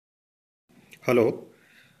Hello,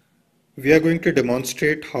 we are going to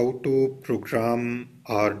demonstrate how to program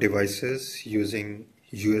our devices using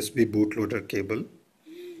USB bootloader cable.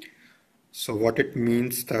 So what it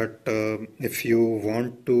means that if you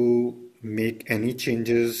want to make any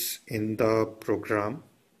changes in the program,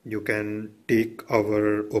 you can take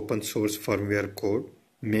our open source firmware code,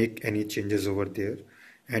 make any changes over there,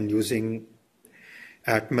 and using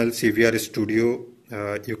Atmel CVR Studio,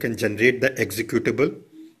 you can generate the executable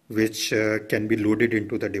which can be loaded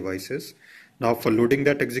into the devices. Now for loading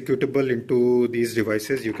that executable into these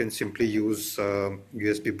devices, you can simply use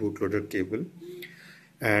USB bootloader cable,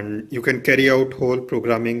 and you can carry out whole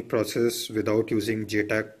programming process without using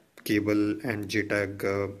JTAG cable and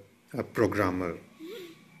JTAG programmer.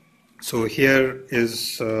 So here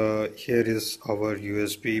is our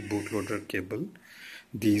USB bootloader cable.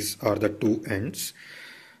 These are the two ends.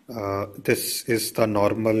 This is the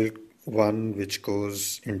normal one which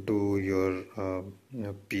goes into your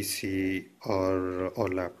PC or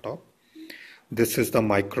laptop. This is the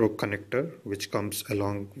micro connector which comes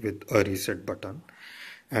along with a reset button,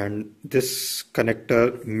 and this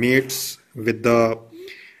connector mates with the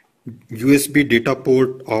USB data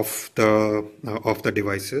port of the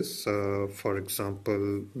devices. For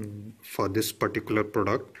example, for this particular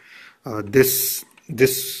product, this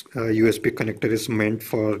USB connector is meant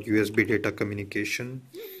for USB data communication,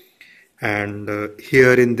 and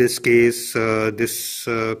here in this case, this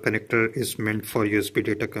connector is meant for USB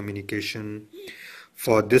data communication.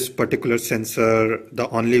 For this particular sensor, the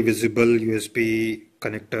only visible USB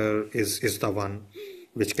connector is the one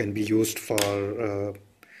which can be used for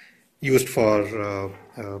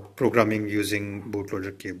programming using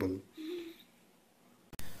bootloader cable.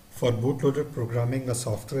 For bootloader programming, a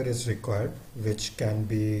software is required which can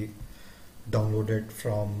be downloaded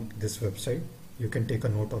from this website. You can take a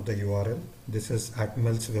note of the URL. This is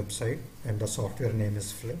Atmel's website and the software name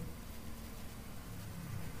is Flip.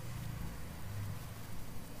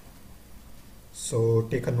 So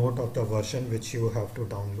take a note of the version which you have to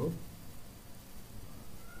download.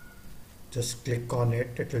 Just click on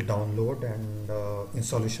it, it will download, and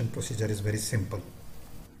installation procedure is very simple.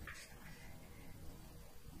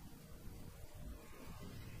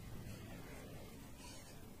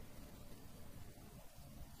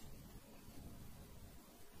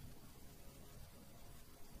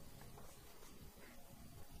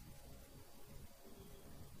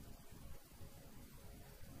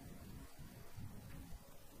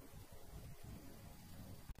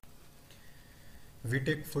 We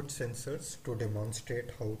take foot sensors to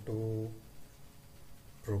demonstrate how to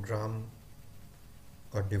program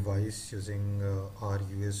a device using our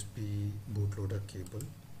USB bootloader cable.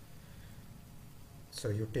 So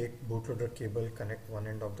you take bootloader cable, connect one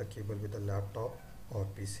end of the cable with the laptop or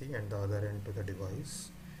PC and the other end to the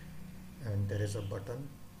device, and there is a button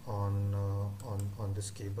on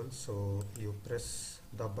this cable. So you press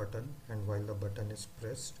the button, and while the button is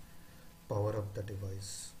pressed, power up the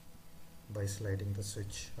device by sliding the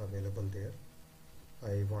switch available there.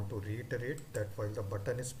 I want to reiterate that while the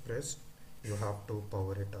button is pressed, you have to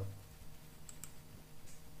power it up.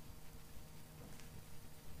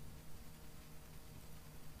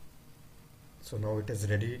 So now it is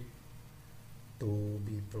ready to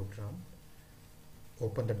be programmed.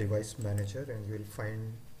 Open the device manager and you will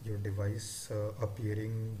find your device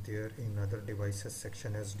appearing there in other devices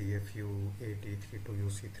section as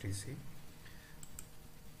DFU8E32UC3C.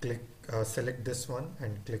 Select this one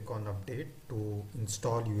and click on update to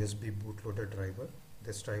install USB bootloader driver.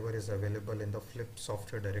 This driver is available in the Flip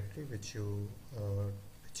software directory which you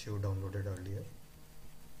downloaded earlier.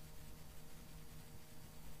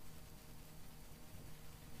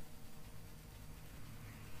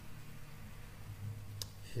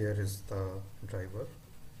 Here is the driver,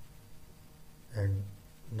 and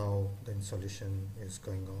now the installation is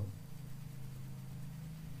going on.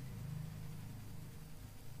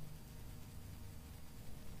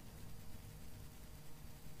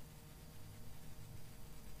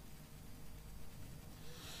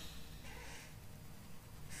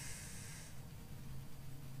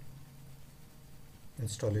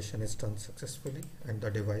 Installation is done successfully and the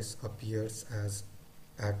device appears as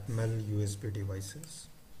Atmel USB devices.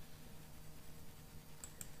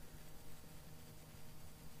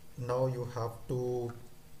 Now you have to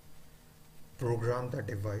program the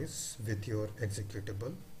device with your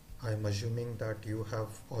executable. I am assuming that you have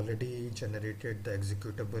already generated the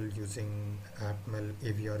executable using Atmel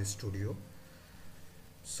AVR Studio.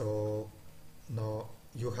 So now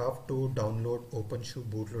you have to download OpenShoe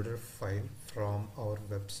bootloader file from our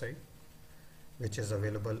website, which is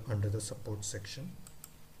available under the support section.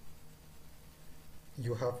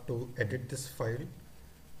 you have to edit this file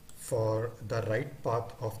for the right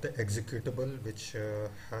path of the executable, which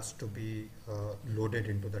has to be loaded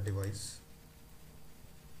into the device.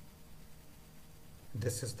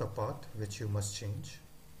 This is the path which you must change.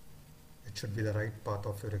 It should be the right path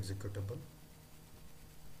of your executable.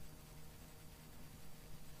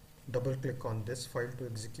 Double click on this file to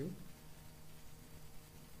execute.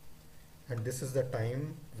 And this is the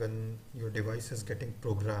time when your device is getting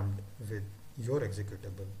programmed with your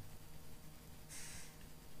executable.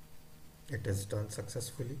 It is done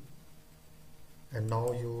successfully. And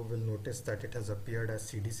now you will notice that it has appeared as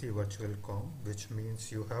CDC virtual COM, which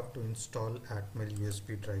means you have to install Atmel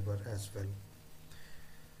USB driver as well.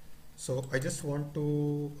 So I just want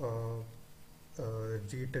to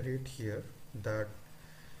reiterate here that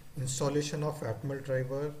installation of Atmel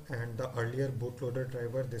driver and the earlier bootloader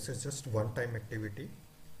driver, this is just one-time activity,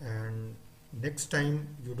 and next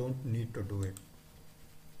time you don't need to do it.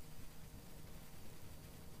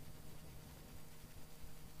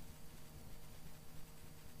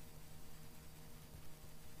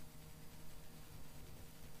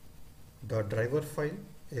 The driver file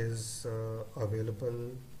is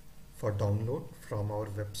available for download from our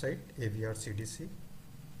website AVR CDC.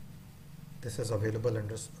 This is available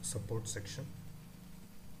under support section.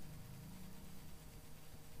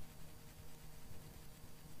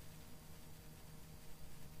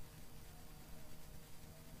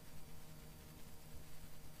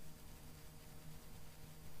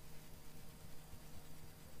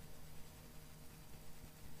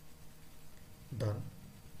 Done.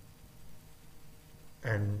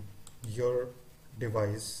 And your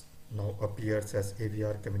device now appears as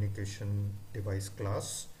AVR communication device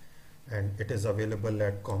class, and it is available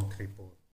at COM3 port.